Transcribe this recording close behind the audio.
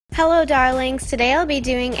Hello darlings, today I'll be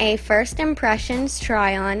doing a first impressions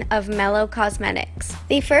try on of Mellow Cosmetics.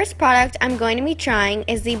 The first product I'm going to be trying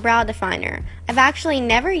is the brow definer. I've actually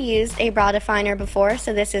never used a brow definer before,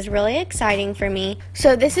 so this is really exciting for me.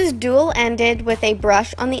 So this is dual ended with a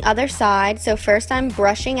brush on the other side. So first I'm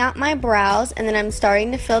brushing out my brows and then I'm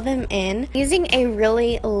starting to fill them in using a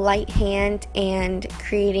really light hand and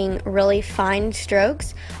creating really fine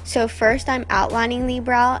strokes. So first I'm outlining the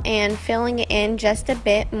brow and filling it in just a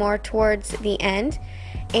bit more towards the end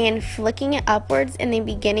and flicking it upwards in the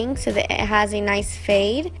beginning so that it has a nice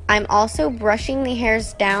fade. I'm also brushing the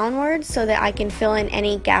hairs downwards so that I can fill in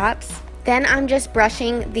any gaps. Then I'm just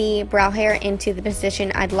brushing the brow hair into the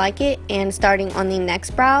position I'd like it and starting on the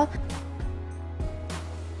next brow.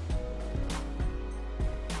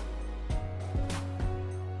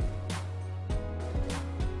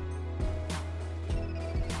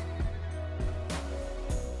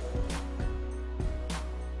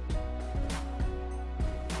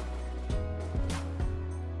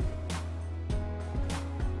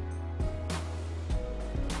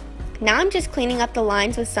 Now I'm just cleaning up the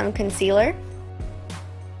lines with some concealer.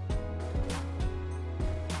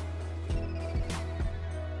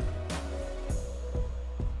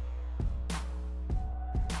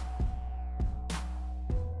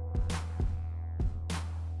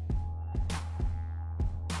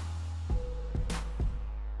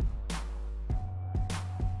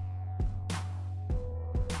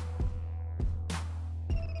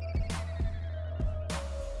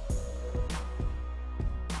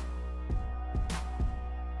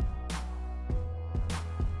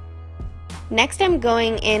 Next I'm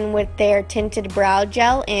going in with their tinted brow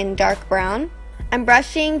gel in dark brown. I'm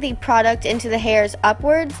brushing the product into the hairs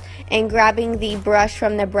upwards and grabbing the brush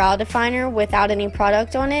from the brow definer without any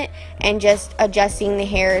product on it and just adjusting the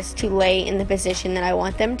hairs to lay in the position that I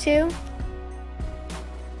want them to.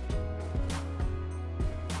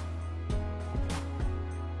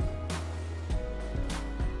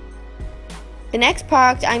 The next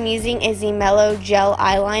product I'm using is the Mellow Gel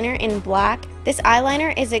Eyeliner in black. This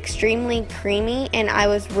eyeliner is extremely creamy and I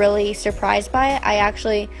was really surprised by it. I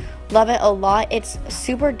actually love it a lot. It's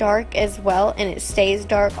super dark as well and it stays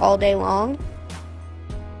dark all day long.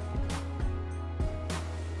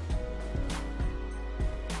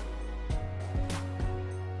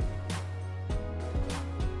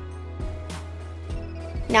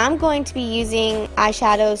 Now I'm going to be using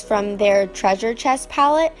eyeshadows from their Treasure Chest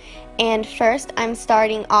palette. And first I'm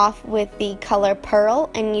starting off with the color Pearl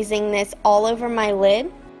and using this all over my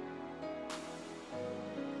lid.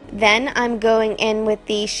 Then I'm going in with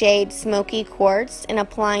the shade Smokey Quartz and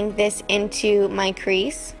applying this into my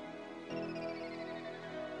crease.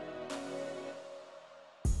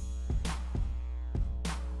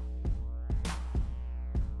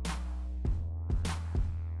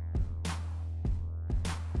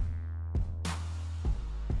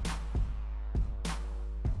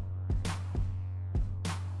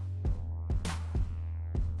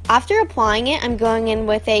 After applying it, I'm going in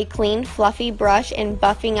with a clean, fluffy brush and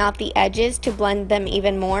buffing out the edges to blend them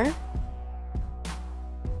even more.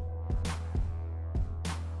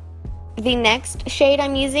 The next shade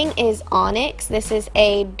I'm using is Onyx. This is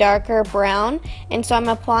a darker brown, and so I'm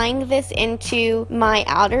applying this into my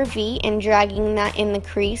outer V and dragging that in the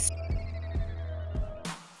crease.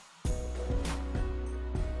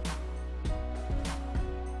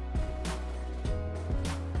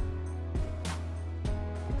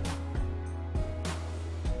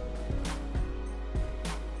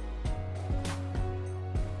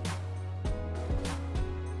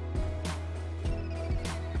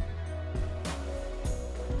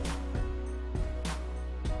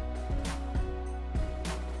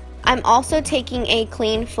 I'm also taking a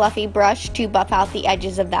clean fluffy brush to buff out the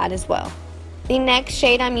edges of that as well. The next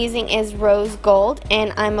shade I'm using is Rose Gold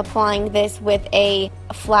and I'm applying this with a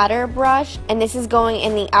flatter brush and this is going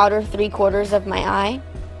in the outer 3/4 of my eye.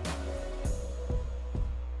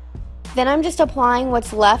 Then I'm just applying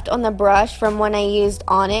what's left on the brush from when I used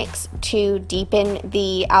Onyx to deepen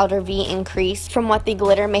the outer V and crease from what the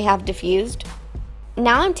glitter may have diffused.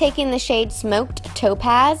 Now I'm taking the shade Smoked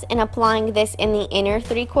Topaz and applying this in the inner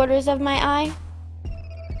 3/4 of my eye.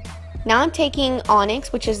 Now I'm taking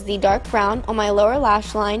Onyx, which is the dark brown, on my lower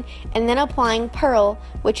lash line and then applying Pearl,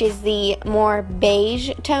 which is the more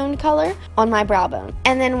beige tone color, on my brow bone.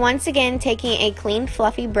 And then once again taking a clean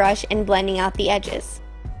fluffy brush and blending out the edges.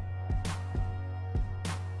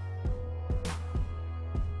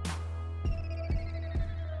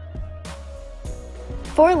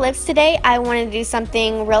 For lips today, I wanted to do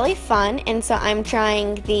something really fun, and so I'm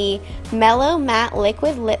trying the Mellow Matte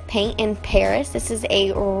Liquid Lip Paint in Paris. This is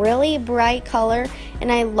a really bright color,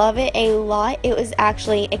 and I love it a lot. It was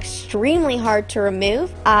actually extremely hard to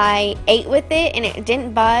remove. I ate with it and it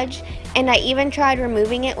didn't budge, and I even tried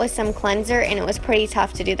removing it with some cleanser and it was pretty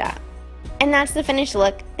tough to do that. And that's the finished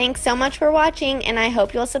look. Thanks so much for watching, and I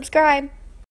hope you'll subscribe.